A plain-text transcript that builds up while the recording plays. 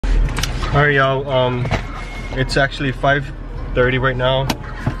Alright y'all, it's actually 5:30 right now.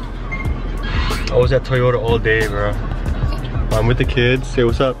 I was at Toyota all day, bro. I'm with the kids. Say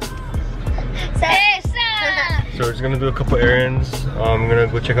what's up. Say what's up. So we're just gonna do a couple errands. I'm gonna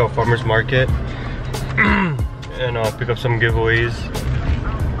go check out Farmer's Market and I'll pick up some giveaways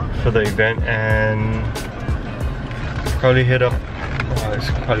for the event and probably hit up.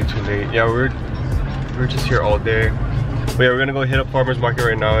 It's probably too late. Yeah, we're just here all day. But yeah, we're gonna go hit up Farmer's Market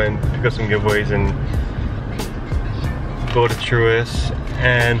right now and pick up some giveaways and go to Truest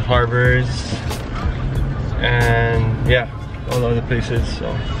and Harbors and yeah, all the other places.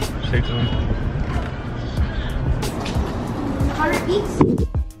 So stay tuned. 100 each.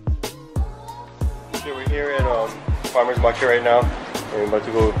 Okay, we're here at Farmer's Market right now and we're about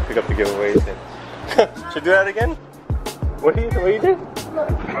to go pick up the giveaways. And should I do that again? What you did?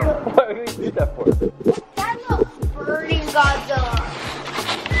 What did you do that for? That looks burning Godzilla.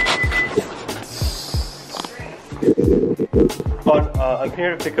 I'm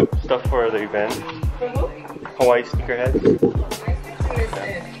here to pick up stuff for the event. Hawaii Sneakerheads. There's a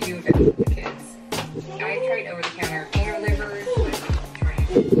few events for the kids. I tried over-the-counter finger livers with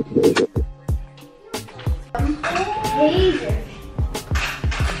Pages.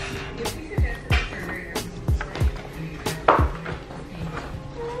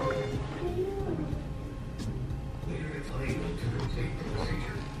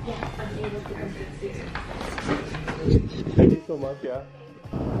 Thank you so much, yeah.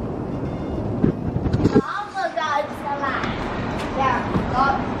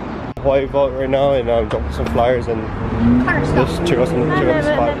 Hawaii Vault right now and dropping some flyers and just check out the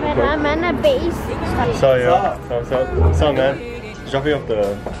spot real quick. I'm in a base. So yeah, what's up, man? Dropping off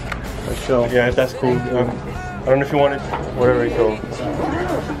the show. Yeah, if that's cool. I don't know if you want it, whatever you go.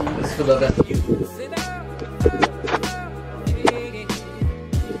 It's for the best.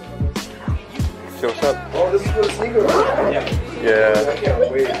 So what's up? Oh, this is for the sneaker. Yeah. I can't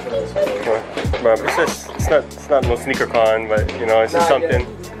wait for this. It's not no sneaker con, but you know, it's just something.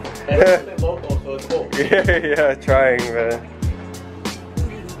 And it's something local, so it's cool. Yeah, trying, man.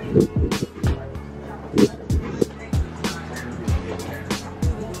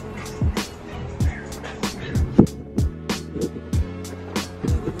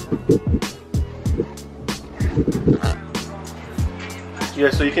 Yeah,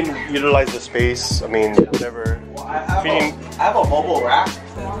 so you can utilize the space. I mean, whatever. Well, I have a mobile rack.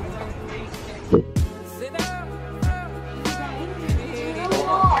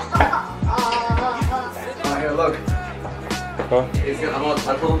 Here, look. Huh?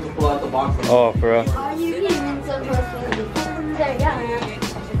 I told him to pull out the box. Oh, for real. Are you even supposed to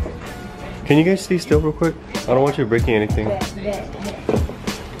Can you guys stay still real quick? I don't want you breaking anything.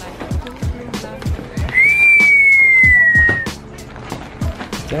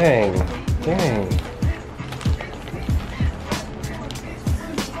 Dang.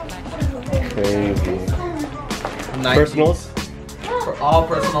 Crazy. Personals? All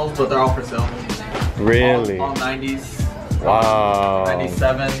personals, but they're all for sale. Really? All 90s. Wow.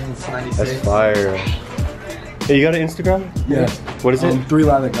 97s, 96. That's fire. Hey, you got an Instagram? Yeah. What is it? 3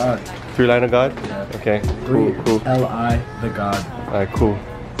 Line of God. 3 Line of God? Yeah. Okay. Cool. L-I the God. Alright, cool.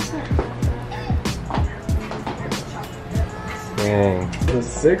 Dang. The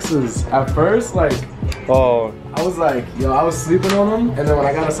 6s, at first, like, Oh. I was like, yo, I was sleeping on them, and then when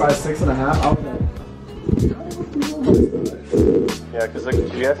I got a size 6.5, I was like, Yeah, because like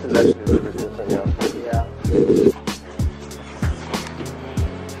GS is actually super different, yeah.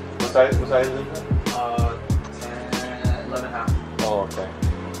 What size is it? 11.5. Oh, okay.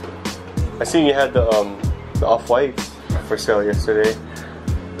 I seen you had the off-whites for sale yesterday.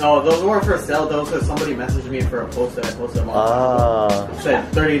 No, those weren't for sale. Those that somebody messaged me for a post that I posted on. It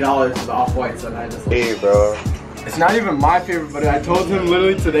said $30 for the off-whites, and I just like, Hey, bro. it's not even my favorite, but I told him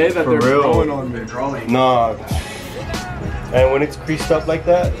literally today that For they're real? growing on me. they're growing. Nah. And when it's creased up like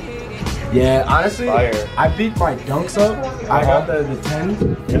that, Yeah, honestly, fire. I beat my dunks up. I got the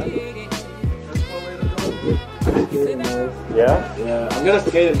 10. Yeah? Yeah, I'm gonna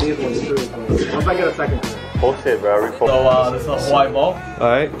skate in these ones too. Once I get a second pair. Post it, bro. Repost. So this is the Hawaii Vault,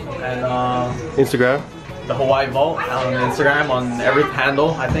 Alright. and Instagram. the Hawaii Vault on Instagram on every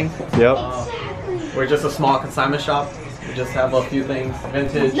handle, I think. Yep. We're just a small consignment shop. We just have a few things,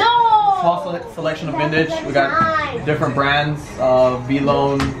 vintage. Small selection of vintage. We got different brands,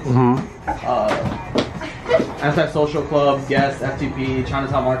 V-Loan, Antisocial Club, Guess, FTP,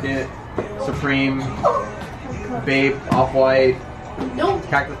 Chinatown Market, Supreme, Bape, Off-White,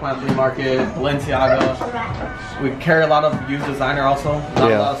 Cactus Plant Flea Market, Balenciaga. We carry a lot of used designer also.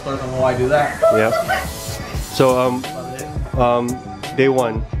 Not a lot of stores in Hawaii do that. Yep. So day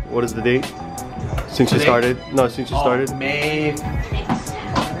one, what is the date? Since you started? No, since you started? May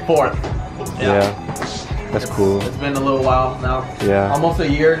 4th. Yeah. That's cool. It's been a little while now. Yeah. Almost a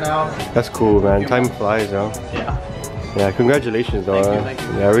year now. That's cool, man. Time flies, yo. Yeah. Yeah, congratulations, though. Thank you.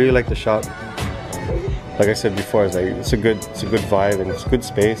 Yeah, I really like the shop. Like I said before, it's like it's a good vibe and it's a good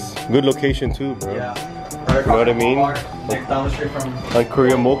space. Good location too, bro. Yeah. You know what I mean? Next down the street from On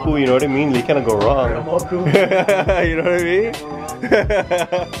Kuryamoku, you know what I mean? You cannot go wrong. You know what I mean?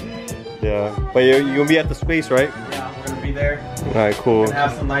 Yeah. But you're gonna be at the space, right? Yeah, we're gonna be there. Alright, cool. We're gonna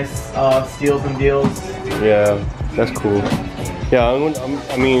have some nice steals and deals. Yeah, that's cool. Yeah, I mean,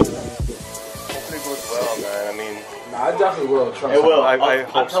 hopefully it goes well, man. I mean, Nah, I definitely will. Trust It will. I I'm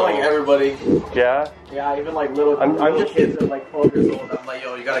hope telling so. everybody. yeah. Yeah, even like little just kids that are like 12 years old. I'm like,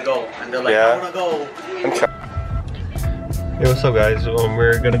 yo, you gotta go. And they're like, Yeah. I wanna go. I'm trying. Hey, what's up, guys?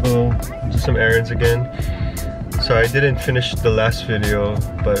 We're gonna go do some errands again. So I didn't finish the last video,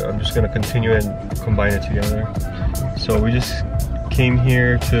 but I'm just gonna continue and combine it together. So we just came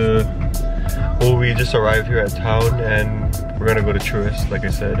here to, well, we just arrived here at town and we're gonna go to Truest, like I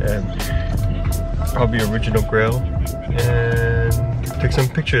said, and probably original Grail and take some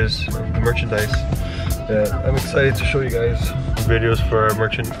pictures of the merchandise. I'm excited to show you guys videos for our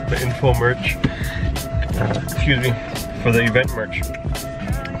the info merch. Excuse me, for the event merch,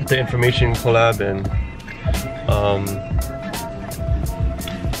 the information collab, and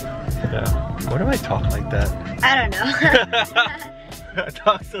yeah. Why do I talk like that? I don't know. I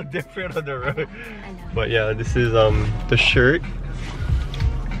talk so different on the road. But yeah, this is the shirt.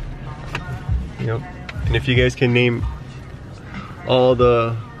 Yep. And if you guys can name all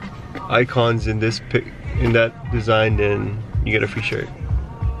the icons in that design, then you get a free shirt.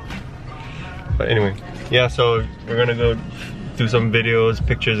 But anyway, yeah, so we're gonna go do some videos,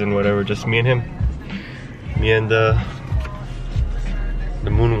 pictures and whatever, just me and him. Me and the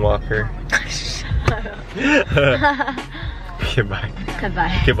moonwalker. Okay, bye.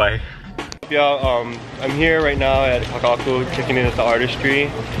 Goodbye. Okay, bye. Yeah, I'm here right now at Honolulu, checking in at the artistry,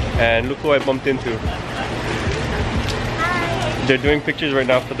 and look who I bumped into. Hi. They're doing pictures right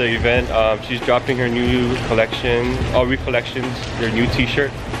now for the event. She's dropping her new collection, Recollections, their new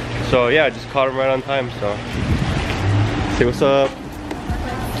t-shirt. So yeah, I just caught them right on time, so. Say what's up.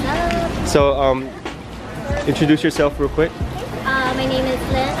 Hello. So, introduce yourself real quick. My name is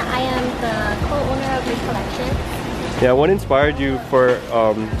Lynn. I am the co-owner of Recollection. Yeah, what inspired you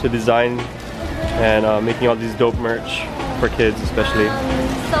to design and making all these dope merch for kids, especially?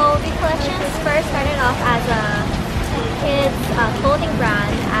 So Recollections first started off as a kids clothing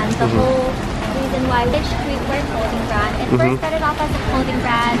brand, and the whole reason why we streetwear clothing brand. It first started off as a clothing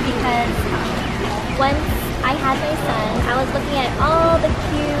brand because once I had my son, I was looking at all the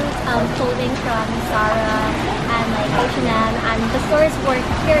cute clothing from Zara and like H&M, and the stores were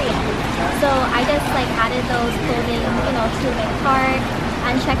period. So I just like added those clothing, you know, to my cart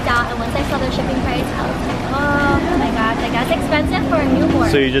and checked out. And once I saw the shipping price, I was like, oh my gosh, like that's expensive for a newborn.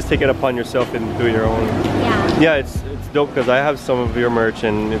 So you just take it upon yourself and do your own. Yeah. Yeah, it's dope because I have some of your merch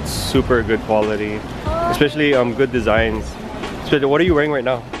and it's super good quality, especially good designs. So what are you wearing right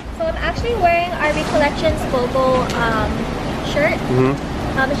now? So I'm actually wearing our Recollections BOGO shirt.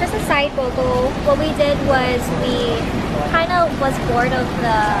 It's just a side BOGO. What we did was we kind of was bored of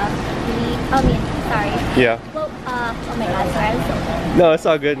Yeah. Well, oh my god, sorry, I'm so good. No, it's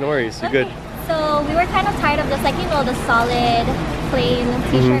all good. No worries. You're good. So we were kind of tired of just like, you know, the solid, plain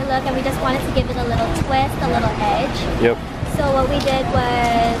t-shirt look, and we just wanted to give it a little twist, a little edge. Yep. So what we did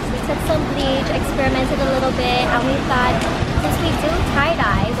was we took some bleach, experimented a little bit, and we thought, since we do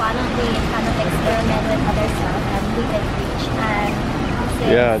tie-dye, why don't we kind of experiment with other stuff, and we did bleach. And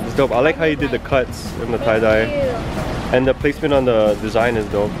yeah, it's dope. I like how you did the cuts and the tie-dye. And the placement on the design is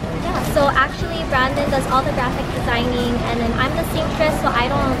dope. Yeah, so actually Brandon does all the graphic designing, and then I'm the seamstress, so I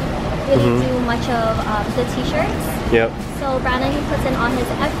don't really do much of the t-shirts. Yep. So Brandon, he puts in all his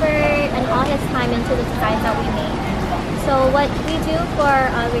effort and all his time into the designs that we make. So what we do for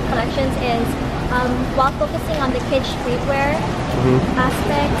Recollections is, while focusing on the kids streetwear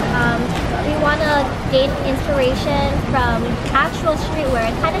aspect, we want to gain inspiration from actual streetwear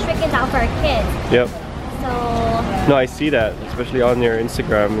and kind of shrink it down for our kids. Yep. So no, I see that, especially on your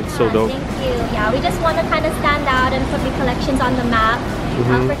Instagram. It's so dope. Thank you. Yeah, we just want to kind of stand out and put Recollections on the map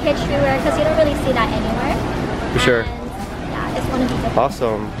for kids streetwear, because you don't really see that anywhere. For sure. Yeah, I just want to be different.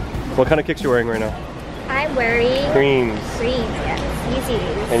 Awesome. What kind of kicks you wearing right now? I'm wearing Creams. Creams, yes,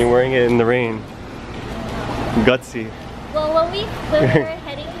 Yeezys. And you're wearing it in the rain. Gutsy. Well, when we were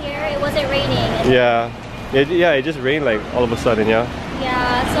heading here, it wasn't raining. Yeah. It just rained like all of a sudden, yeah?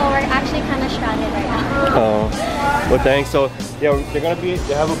 Yeah, so we're actually kind of stranded right now. Oh, well, thanks. So yeah, they have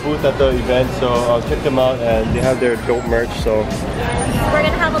a booth at the event, so I'll check them out, and they have their dope merch. So we're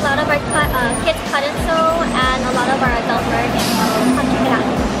gonna have a lot of our kids cut and sew and a lot of our adult merch. So come check it out.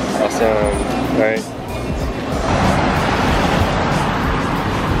 Awesome. All right.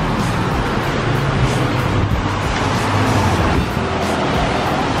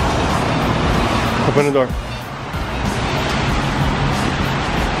 Open the door.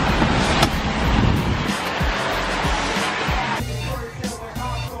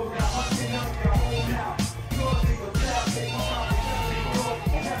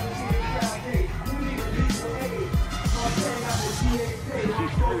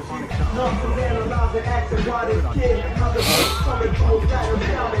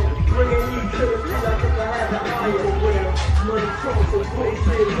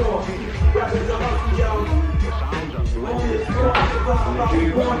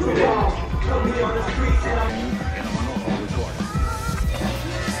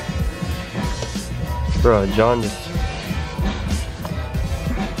 Bro, John just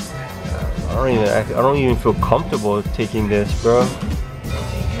I don't even feel comfortable taking this, bro.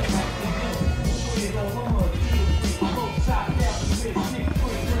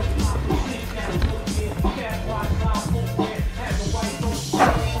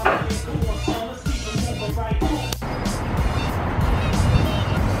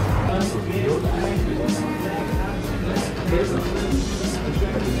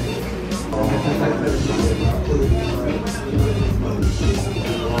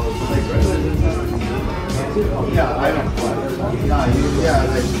 Yeah, I don't. Yeah,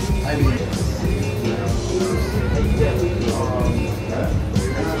 like, I mean.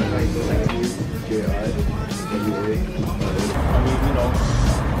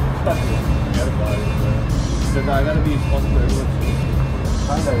 Because I gotta be responsible for everyone.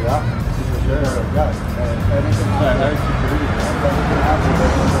 Kinda, yeah. For sure, yeah. And anything I heard security,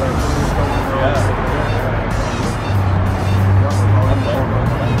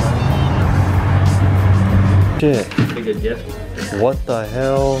 Shit. Pretty good gift. What the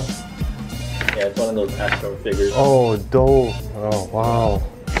hell? Yeah, it's one of those Astro figures. Oh, dope. Oh, wow.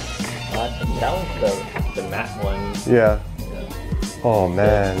 That was the matte one. Yeah. Oh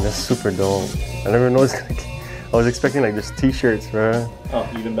man, that's super dope. I never know it's gonna get, I was expecting like just t-shirts, bro. Oh,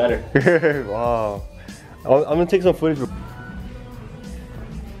 even better. Wow. I'm gonna take some footage.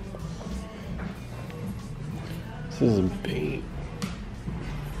 This is bait.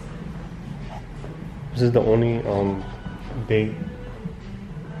 This is the only bait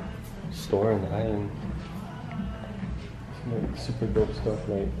store on the island. Like, super dope stuff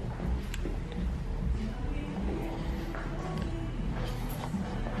like.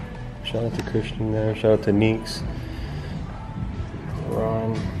 Shout out to Christian there, shout out to Neeks,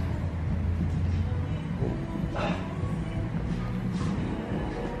 Ron.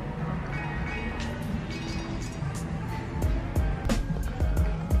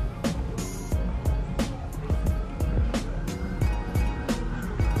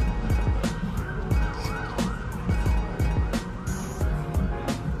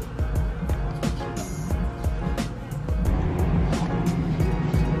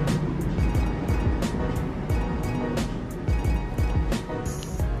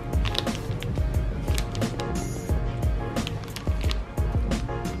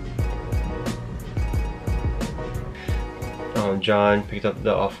 John picked up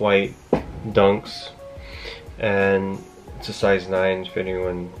the off-white dunks, and it's a size 9 if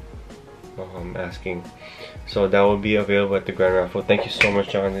anyone asking. So that will be available at the grand raffle. Thank you so much,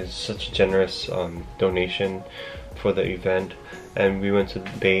 John. It's such a generous donation for the event. And we went to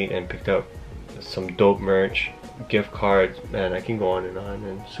the bait and picked up some dope merch, gift cards, man, I can go on,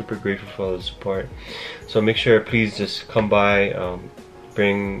 and super grateful for all the support. So make sure, please just come by,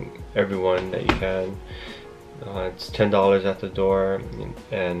 bring everyone that you can. It's $10 at the door,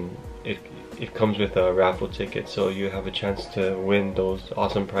 and it comes with a raffle ticket, so you have a chance to win those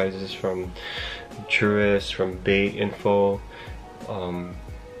awesome prizes from Truest, from Bait Info,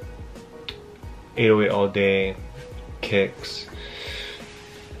 808 All Day, Kicks,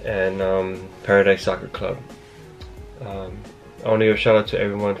 and Paradise Soccer Club. I want to give a shout out to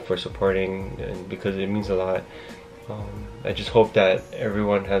everyone for supporting, and because it means a lot. I just hope that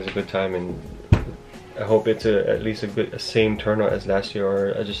everyone has a good time, and I hope it's at least a same turnout as last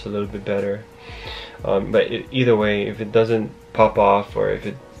year, or just a little bit better. But either way, if it doesn't pop off, or if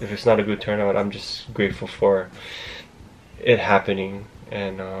it's not a good turnout, I'm just grateful for it happening,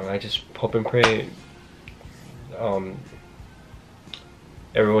 and I just hope and pray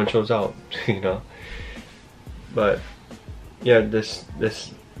everyone shows out, you know. But yeah, this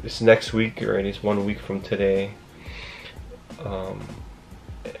next week already. It's 1 week from today.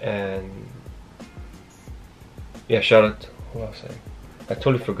 And yeah, shout out to, what was I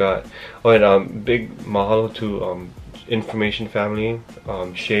totally forgot. Oh, and big mahalo to Information Family,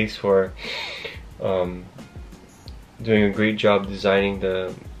 Chase, for doing a great job designing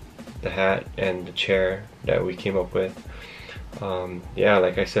the hat and the chair that we came up with. Yeah,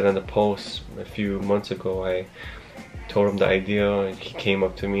 like I said on the post a few months ago, I told him the idea, and he came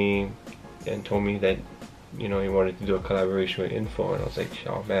up to me and told me that, you know, he wanted to do a collaboration with Info, and I was like,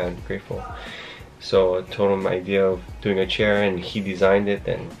 oh man, grateful. So I told him the idea of doing a chair, and he designed it,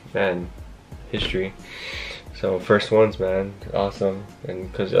 and man, history. So first ones, man, awesome. And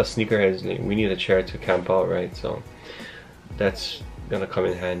because us sneakerheads, we need a chair to camp out, right? So that's gonna come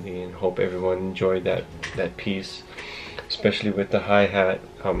in handy, and hope everyone enjoyed that piece, especially with the hi-hat,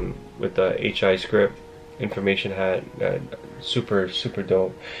 with the HI script, information hat, super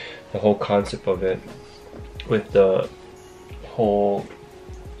dope. The whole concept of it, with the whole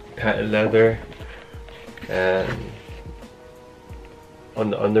patent leather, and on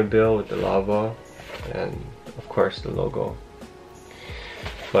the underbill with the lava, and of course the logo.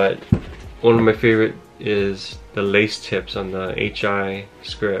 But one of my favorite is the lace tips on the HI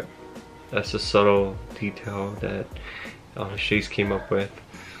script. That's a subtle detail that Chase came up with,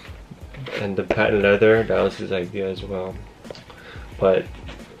 and the patent leather, that was his idea as well. But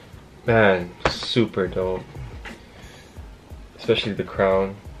man, super dope, especially the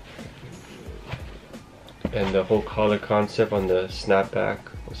crown and the whole collar concept on the snapback.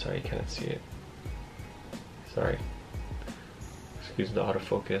 Oh, sorry, you can't see it. Sorry, excuse the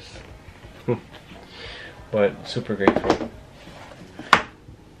autofocus. But super grateful.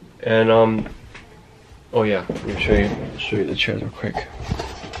 And oh yeah, let me show you the chairs real quick.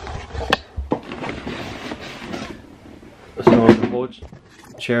 So the whole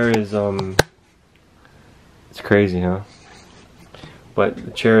chair is it's crazy, huh? But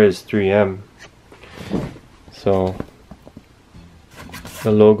the chair is 3M. So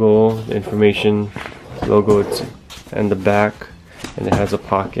the logo, the information logo, it's and the back, and it has a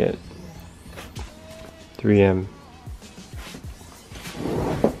pocket. 3M.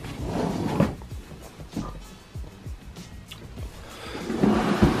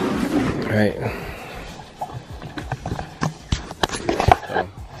 All right.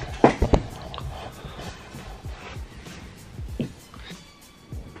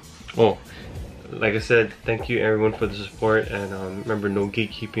 Oh, like I said, thank you everyone for the support, and remember, no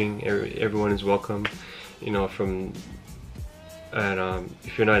gatekeeping. Everyone is welcome, you know. And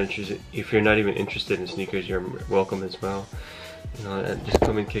if you're not even interested in sneakers, you're welcome as well. You know, and just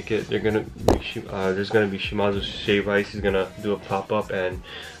come and kick it. There's gonna be Shimazu Shave Ice. He's gonna do a pop-up, and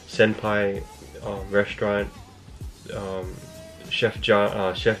Senpai restaurant. Chef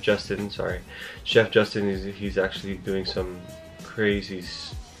Justin. He's actually doing some crazy.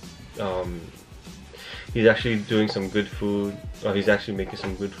 He's actually doing some good food. He's actually making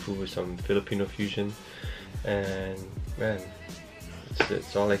some good food with some Filipino fusion, and man,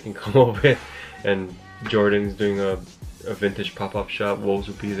 it's all I can come up with. And Jordan's doing a vintage pop-up shop. Wolves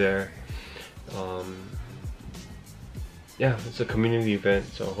will be there. Yeah, it's a community event,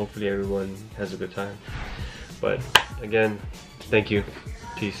 so hopefully everyone has a good time. But again, thank you.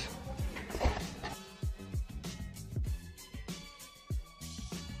 Peace.